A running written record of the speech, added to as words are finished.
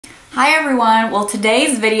Hi everyone, well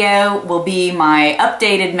today's video will be my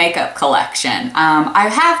updated makeup collection. I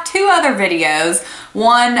have two other videos.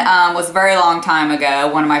 One was a very long time ago,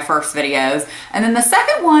 one of my first videos, and then the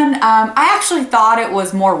second one, I actually thought it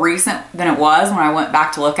was more recent than it was when I went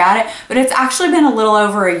back to look at it, but it's actually been a little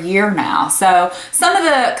over a year now. So some of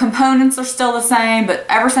the components are still the same, but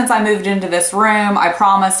ever since I moved into this room, I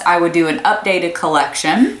promised I would do an updated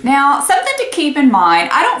collection. Now, something to keep in mind,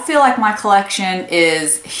 I don't feel like my collection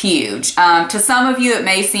is huge. To some of you it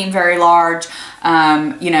may seem very large,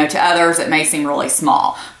 to others it may seem really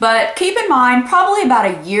small. But keep in mind, probably about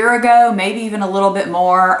a year ago, maybe even a little bit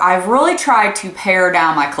more, I've really tried to pare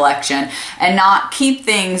down my collection and not keep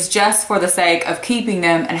things just for the sake of keeping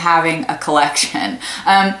them and having a collection.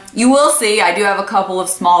 You will see I do have a couple of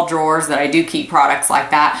small drawers that I do keep products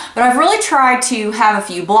like that, but I've really tried to have a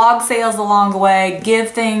few blog sales along the way,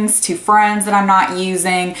 give things to friends that I'm not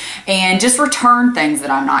using, and just return things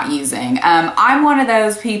that I'm not using. I'm one of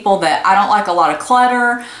those people that I don't like a lot of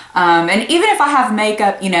clutter, and even if I have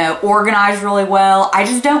makeup, organized really well, I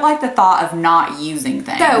just don't like the thought of not using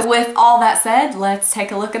things. So with all that said, let's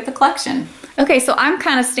take a look at the collection. Okay, so I'm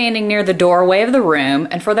kind of standing near the doorway of the room,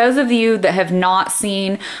 and for those of you that have not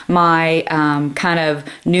seen my kind of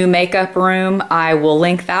new makeup room, I will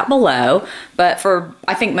link that below, but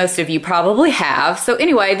I think most of you probably have. So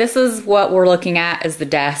anyway, this is what we're looking at as the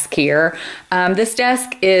desk here. This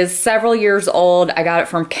desk is several years old. I got it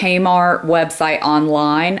from Kmart website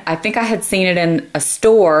online. I think I had seen it in a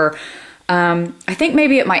store, I think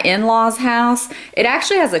maybe at my in-laws' house. It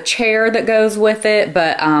actually has a chair that goes with it,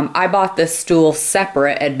 but I bought this stool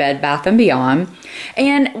separate at Bed Bath & Beyond.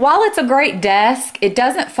 And while it's a great desk, it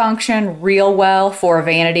doesn't function real well for a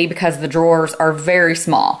vanity because the drawers are very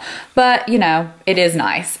small. But, it is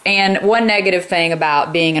nice. And one negative thing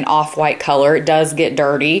about being an off-white color, it does get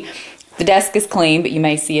dirty. The desk is clean, but you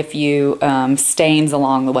may see a few stains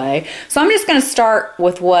along the way. So I'm just going to start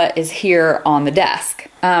with what is here on the desk.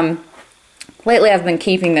 Lately I've been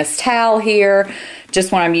keeping this towel here.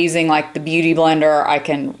 Just when I'm using like the beauty blender, I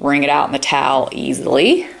can wring it out in the towel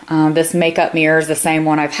easily. This makeup mirror is the same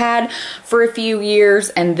one I've had for a few years,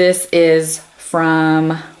 and this is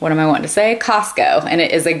from, what am I wanting to say? Costco, and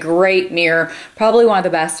it is a great mirror, probably one of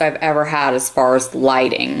the best I've ever had as far as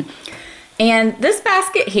lighting. And this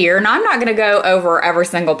basket here, and I'm not gonna go over every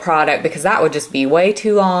single product because that would just be way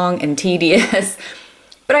too long and tedious,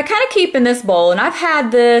 but I kind of keep in this bowl, and I've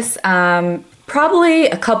had this probably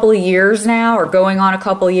a couple of years now, or going on a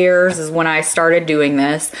couple of years is when I started doing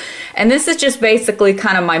this. And this is just basically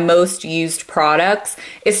kind of my most used products.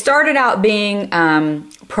 It started out being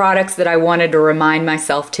products that I wanted to remind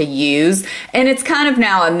myself to use, and it's kind of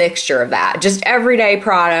now a mixture of that. Just everyday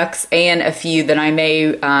products and a few that I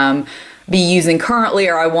may be using currently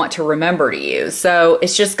or I want to remember to use. So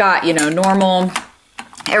it's just got, normal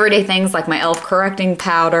everyday things like my e.l.f. correcting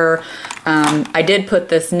powder. I did put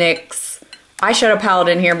this NYX eyeshadow palette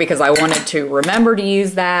in here because I wanted to remember to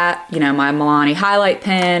use that. My Milani highlight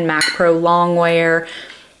pen, MAC Pro Longwear,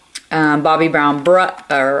 Bobbi Brown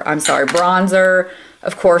bronzer.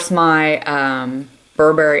 Of course, my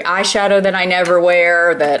Burberry eyeshadow that I never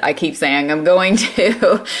wear, that I keep saying I'm going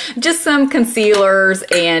to. Just some concealers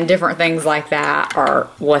and different things like that are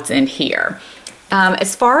what's in here.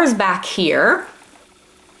 As far as back here,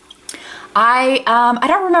 I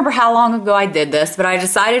don't remember how long ago I did this, but I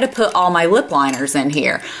decided to put all my lip liners in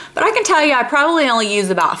here. But I can tell you I probably only use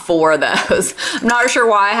about 4 of those. I'm not sure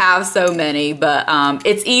why I have so many, but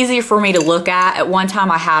it's easy for me to look at. At one time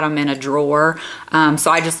I had them in a drawer, so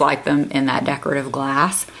I just like them in that decorative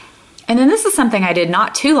glass. And then this is something I did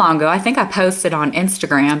not too long ago. I think I posted on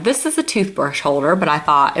Instagram. This is a toothbrush holder, but I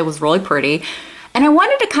thought it was really pretty. And I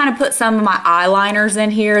wanted to kind of put some of my eyeliners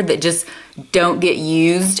in here that just don't get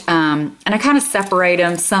used. And I kind of separate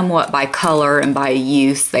them somewhat by color and by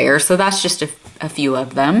use there. So that's just a few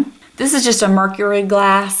of them. This is just a mercury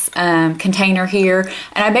glass container here.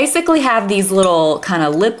 And I basically have these little kind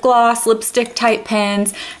of lip gloss, lipstick type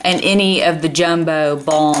pens, and any of the jumbo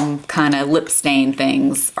balm kind of lip stain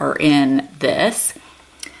things are in this.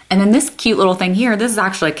 And then this cute little thing here, this is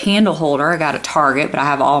actually a candle holder I got at Target, but I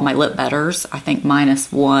have all my lip betters, I think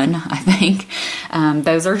 -1, I think.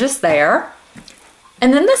 Those are just there.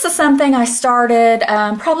 And then this is something I started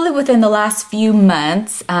probably within the last few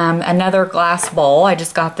months, another glass bowl. I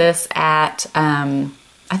just got this at,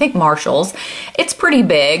 I think Marshall's. It's pretty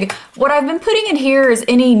big. What I've been putting in here is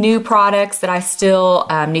any new products that I still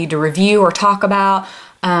need to review or talk about.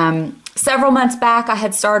 Several months back, I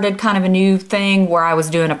had started kind of a new thing where I was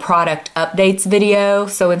doing a product updates video.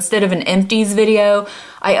 So instead of an empties video,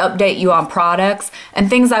 I update you on products and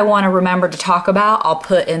things I want to remember to talk about. I'll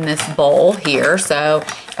put in this bowl here. So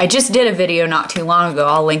I just did a video not too long ago.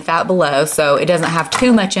 I'll link that below. So it doesn't have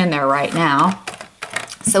too much in there right now.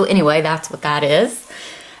 So anyway, that's what that is.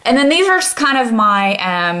 And then these are just kind of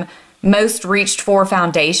my most reached for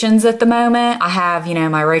foundations at the moment. I have, you know,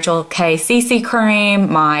 my Rachel K CC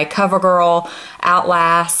cream, my CoverGirl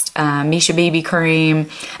Outlast Misha BB cream.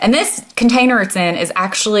 And this container it's in is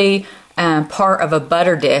actually part of a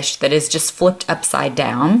butter dish that is just flipped upside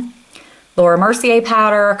down. Laura Mercier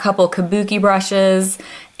powder, a couple kabuki brushes,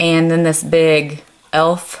 and then this big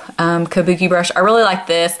e.l.f. kabuki brush. I really like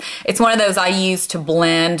this. It's one of those I use to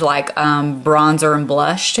blend like bronzer and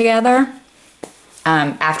blush together.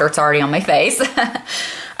 After it's already on my face.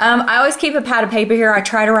 I always keep a pad of paper here. I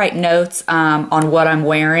try to write notes on what I'm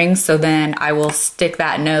wearing, so then I will stick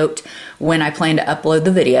that note when I plan to upload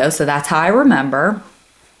the video, so that's how I remember.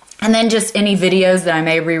 And then just any videos that I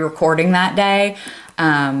may be recording that day,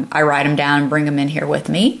 I write them down and bring them in here with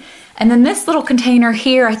me. And then this little container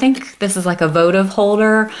here, I think this is like a votive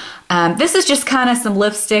holder. This is just kind of some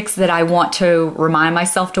lipsticks that I want to remind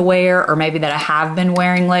myself to wear, or maybe that I have been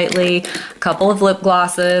wearing lately. A couple of lip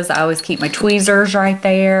glosses. I always keep my tweezers right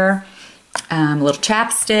there. A little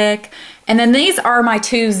chapstick. And then these are my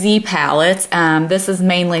two Z palettes. This is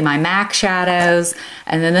mainly my MAC shadows,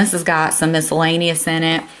 and then this has got some miscellaneous in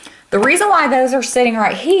it. The reason why those are sitting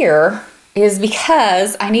right here is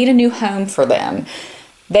because I need a new home for them.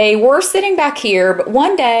 They were sitting back here, but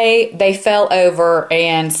one day they fell over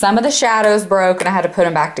and some of the shadows broke and I had to put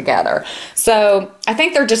them back together. So I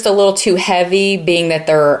think they're just a little too heavy, being that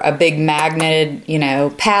they're a big magneted, you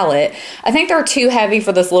know, palette. I think they're too heavy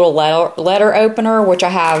for this little letter opener, which I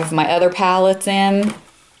have my other palettes in.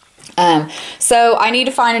 So I need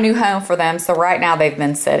to find a new home for them. So right now they've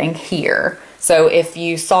been sitting here. So if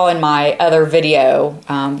you saw in my other video,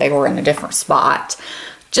 they were in a different spot.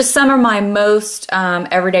 Just some of my most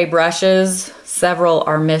everyday brushes. Several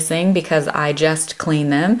are missing because I just clean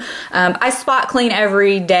them. I spot clean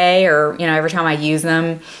every day, or you know, every time I use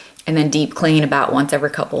them, and then deep clean about once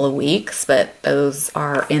every couple of weeks. But those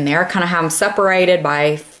are in there. I kind of have them separated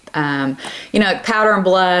by you know, powder and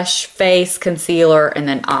blush, face, concealer, and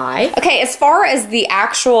then eye. Okay, as far as the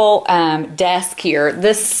actual desk here,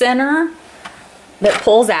 this center that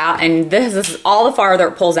pulls out, and this is all the farther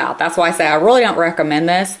it pulls out. That's why I say I really don't recommend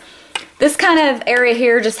this. This kind of area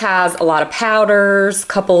here just has a lot of powders,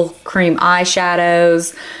 couple cream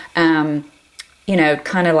eyeshadows, you know,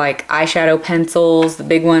 kind of like eyeshadow pencils, the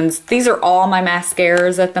big ones. These are all my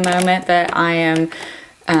mascaras at the moment that I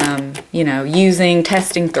am, you know, using,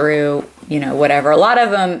 testing through, you know, whatever. A lot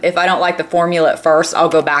of them, if I don't like the formula at first, I'll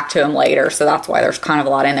go back to them later. So that's why there's kind of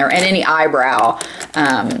a lot in there. And any eyebrow,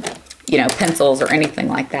 you know, pencils or anything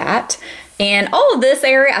like that. And all of this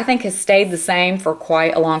area I think has stayed the same for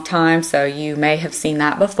quite a long time, so you may have seen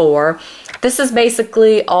that before. This is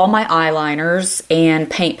basically all my eyeliners and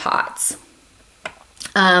paint pots.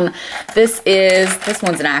 This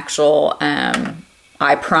one's an actual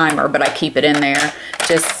eye primer, but I keep it in there.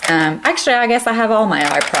 Just actually, I guess I have all my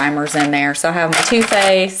eye primers in there. So I have my Too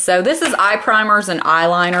Faced. So this is eye primers and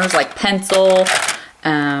eyeliners, like pencil,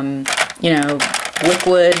 you know,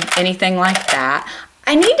 liquid, anything like that.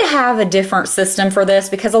 I need to have a different system for this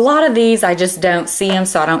because a lot of these I just don't see them,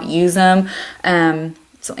 so I don't use them.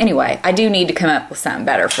 So anyway, I do need to come up with something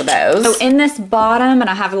better for those. So in this bottom,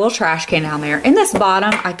 and I have a little trash can down there, in this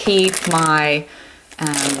bottom I keep my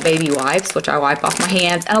baby wipes, which I wipe off my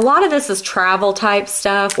hands. And a lot of this is travel type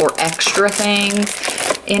stuff or extra things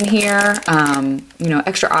in here. You know,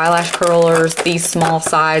 extra eyelash curlers, these small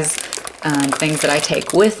size things that I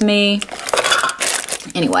take with me.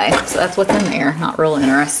 Anyway, so that's what's in there. Not real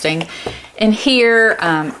interesting. In here,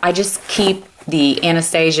 I just keep the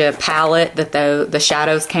Anastasia palette that the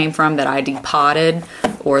shadows came from that I depotted,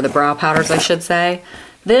 or the brow powders I should say.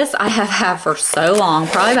 This I have had for so long,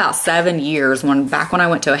 probably about 7 years, back when I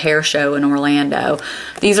went to a hair show in Orlando.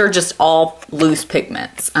 These are just all loose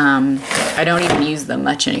pigments. I don't even use them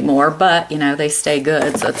much anymore, but you know, they stay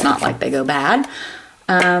good, so it's not like they go bad.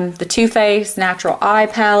 The Too Faced Natural Eye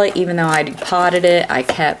Palette, even though I depotted it, I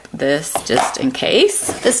kept this just in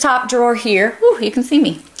case. This top drawer here, whew, you can see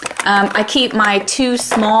me. I keep my two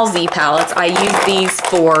small Z palettes. I use these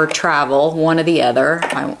for travel, one or the other.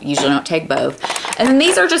 I usually don't take both. And then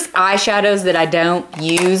these are just eyeshadows that I don't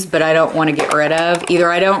use, but I don't want to get rid of.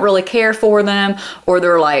 Either I don't really care for them, or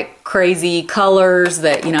they're like crazy colors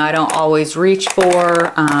that, you know, I don't always reach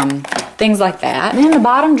for. things like that. And then the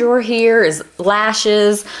bottom drawer here is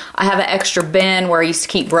lashes. I have an extra bin where I used to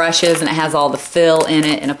keep brushes, and it has all the fill in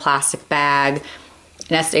it in a plastic bag.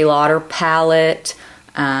 An Estee Lauder palette.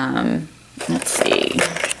 Let's see.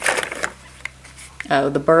 Oh,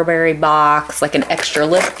 the Burberry box, like an extra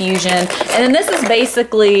lip fusion. And then this is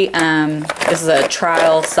basically, this is a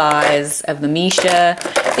trial size of the Misha.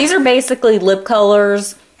 These are basically lip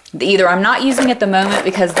colors. Either I'm not using at the moment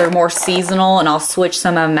because they're more seasonal and I'll switch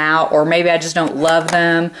some of them out, or maybe I just don't love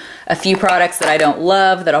them. A few products that I don't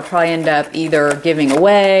love that I'll probably end up either giving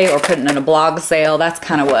away or putting in a blog sale. That's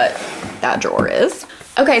kind of what that drawer is.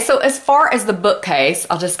 Okay, so as far as the bookcase,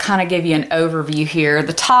 I'll just kind of give you an overview here.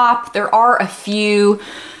 The top, there are a few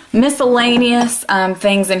miscellaneous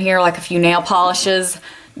things in here, like a few nail polishes.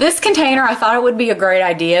 This container, I thought it would be a great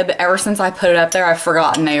idea, but ever since I put it up there, I've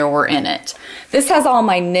forgotten they were in it. This has all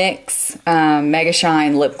my NYX Mega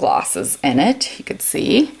Shine lip glosses in it, you could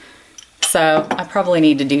see. So I probably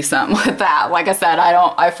need to do something with that. Like I said,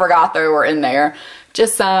 I forgot they were in there.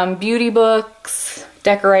 Just some beauty books,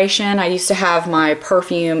 decoration. I used to have my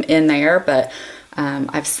perfume in there, but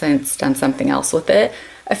I've since done something else with it.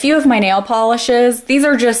 A few of my nail polishes. These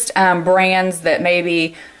are just brands that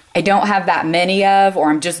maybe I don't have that many of, or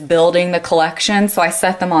I'm just building the collection, so I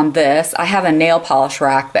set them on this. I have a nail polish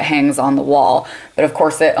rack that hangs on the wall, but of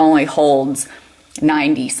course it only holds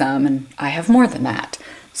 90 some, and I have more than that.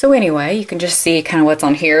 So anyway, you can just see kind of what's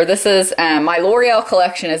on here. This is, my L'Oreal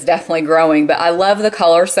collection is definitely growing, but I love the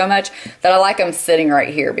colors so much that I like them sitting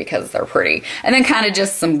right here because they're pretty. And then kind of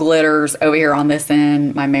just some glitters over here on this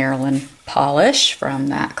end, my Marilyn polish from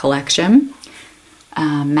that collection.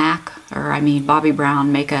 Bobbi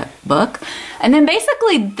Brown makeup book. And then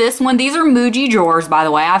basically this one, these are Muji drawers, by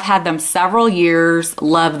the way. I've had them several years,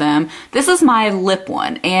 love them. This is my lip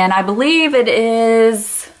one, and I believe it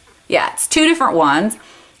is, yeah, it's two different ones.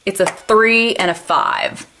 It's a 3 and a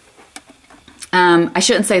 5. I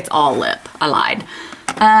shouldn't say it's all lip. I lied.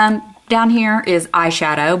 Down here is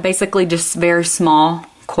eyeshadow, basically just very small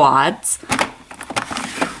quads.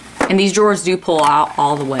 And these drawers do pull out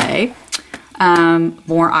all the way.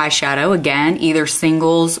 More eyeshadow, again, either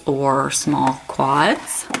singles or small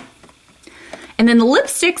quads. And then the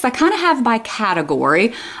lipsticks, I kind of have by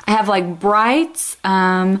category. I have like brights,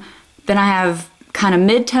 then I have kind of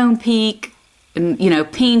mid-tone peak, and, you know,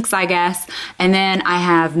 pinks, I guess. And then I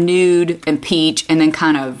have nude and peach, and then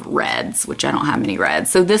kind of reds, which I don't have many reds.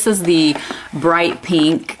 So this is the bright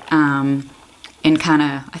pink, and kind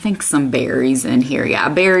of, I think some berries in here. Yeah,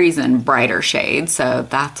 berries and brighter shades. So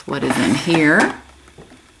that's what is in here.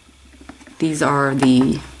 These are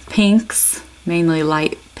the pinks, mainly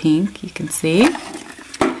light pink, you can see.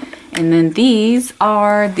 And then these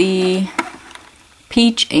are the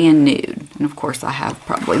peach and nude. And of course I have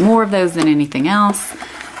probably more of those than anything else.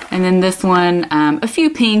 And then this one, a few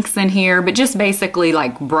pinks in here, but just basically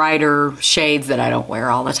like brighter shades that I don't wear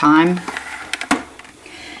all the time.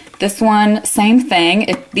 This one, same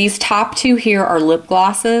thing. These top two here are lip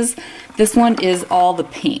glosses. This one is all the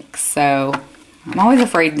pinks. So I'm always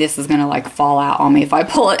afraid this is gonna like fall out on me if I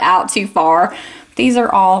pull it out too far. These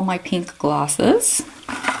are all my pink glosses.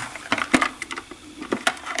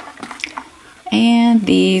 And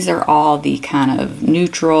these are all the kind of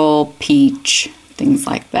neutral peach, things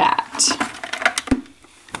like that.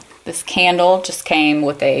 This candle just came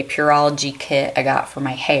with a Pureology kit I got for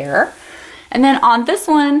my hair. And then on this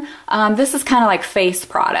one, this is kind of like face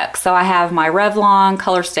products. So I have my Revlon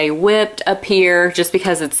Colorstay Whipped up here just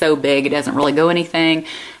because it's so big, it doesn't really go anything.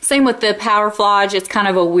 Same with the Power Flodge, it's kind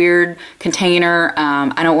of a weird container.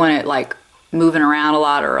 I don't want it like moving around a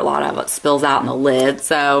lot, or a lot of it spills out in the lid.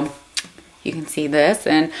 So you can see this,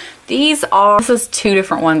 and this is two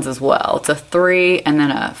different ones as well. It's a 3 and then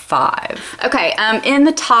a 5. Okay, in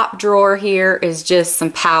the top drawer here is just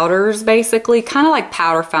some powders, basically, kind of like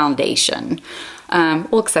powder foundation.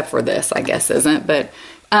 Well, except for this, I guess isn't, but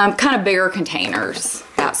kind of bigger containers,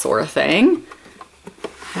 that sort of thing.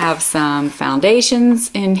 Have some foundations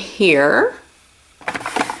in here.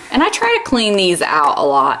 And I try to clean these out a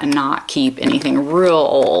lot and not keep anything real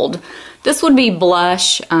old. This would be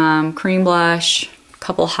blush, cream blush, a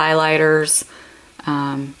couple highlighters,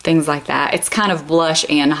 things like that. It's kind of blush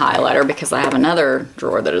and highlighter because I have another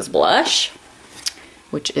drawer that is blush,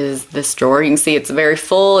 which is this drawer. You can see it's very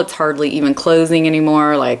full. It's hardly even closing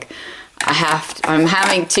anymore. Like I'm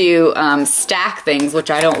having to stack things,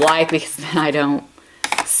 which I don't like because then I don't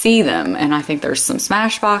see them. And I think there's some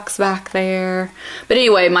Smashbox back there. But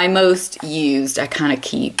anyway, my most used I kind of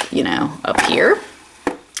keep, you know, up here.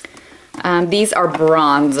 These are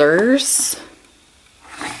bronzers.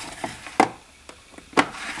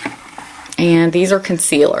 And these are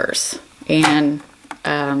concealers. and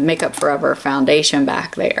Makeup Forever foundation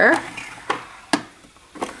back there.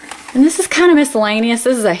 And this is kind of miscellaneous.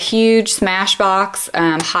 This is a huge Smashbox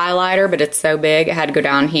highlighter, but it's so big it had to go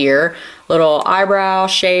down here. Little eyebrow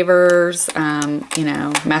shavers, you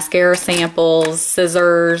know, mascara samples,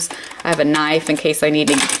 scissors. I have a knife in case I need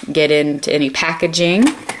to get into any packaging.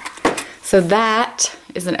 So that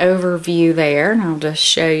is an overview there, and I'll just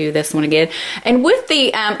show you this one again. And with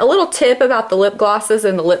the, a little tip about the lip glosses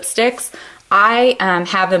and the lipsticks, I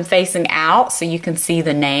have them facing out so you can see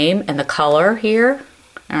the name and the color here.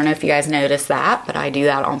 I don't know if you guys noticed that, but I do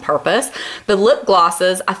that on purpose. The lip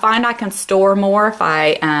glosses, I find I can store more if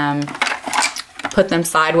I put them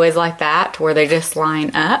sideways like that to where they just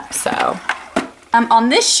line up. So on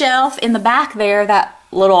this shelf in the back there, that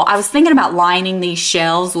little, I was thinking about lining these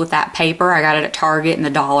shelves with that paper. I got it at Target in the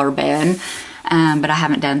dollar bin, but I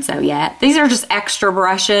haven't done so yet. These are just extra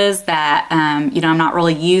brushes that, you know, I'm not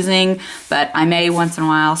really using, but I may once in a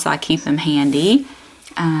while, so I keep them handy.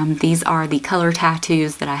 These are the color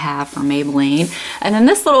tattoos that I have for Maybelline. And then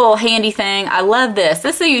this little handy thing, I love this.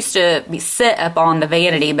 This used to sit up on the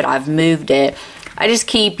vanity, but I've moved it. I just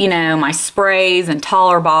keep, you know, my sprays and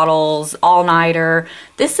taller bottles, all-nighter.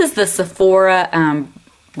 This is the Sephora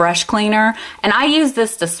brush cleaner, and I use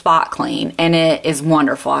this to spot clean, and it is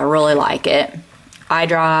wonderful. I really like it. Eye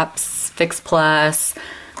drops, Fix Plus,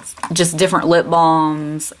 just different lip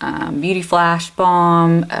balms, Beauty Flash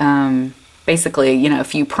Balm, basically, you know, a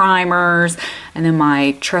few primers, and then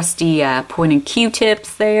my trusty pointed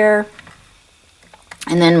Q-tips there,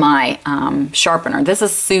 and then my sharpener. This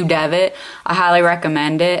is Sue Devitt. I highly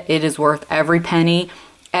recommend it. It is worth every penny.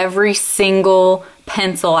 Every single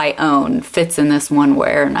pencil I own fits in this one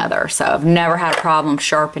way or another, so I've never had a problem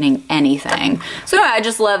sharpening anything. So anyway, I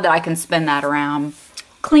just love that I can spin that around.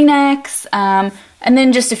 Kleenex, and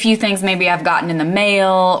then just a few things maybe I've gotten in the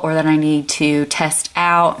mail or that I need to test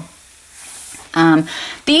out.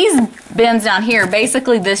 These bins down here,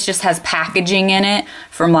 basically this just has packaging in it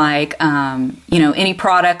from like, you know, any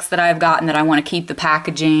products that I've gotten that I want to keep the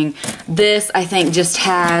packaging. This I think just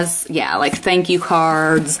has, yeah, like thank you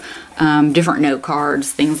cards, different note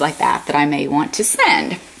cards, things like that that I may want to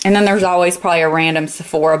send. And then there's always probably a random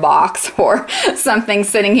Sephora box or something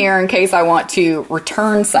sitting here in case I want to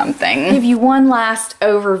return something. I'll give you one last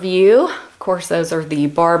overview. Of course, those are the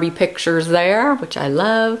Barbie pictures there, which I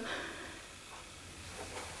love.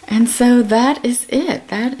 And so that is it.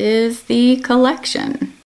 That is the collection.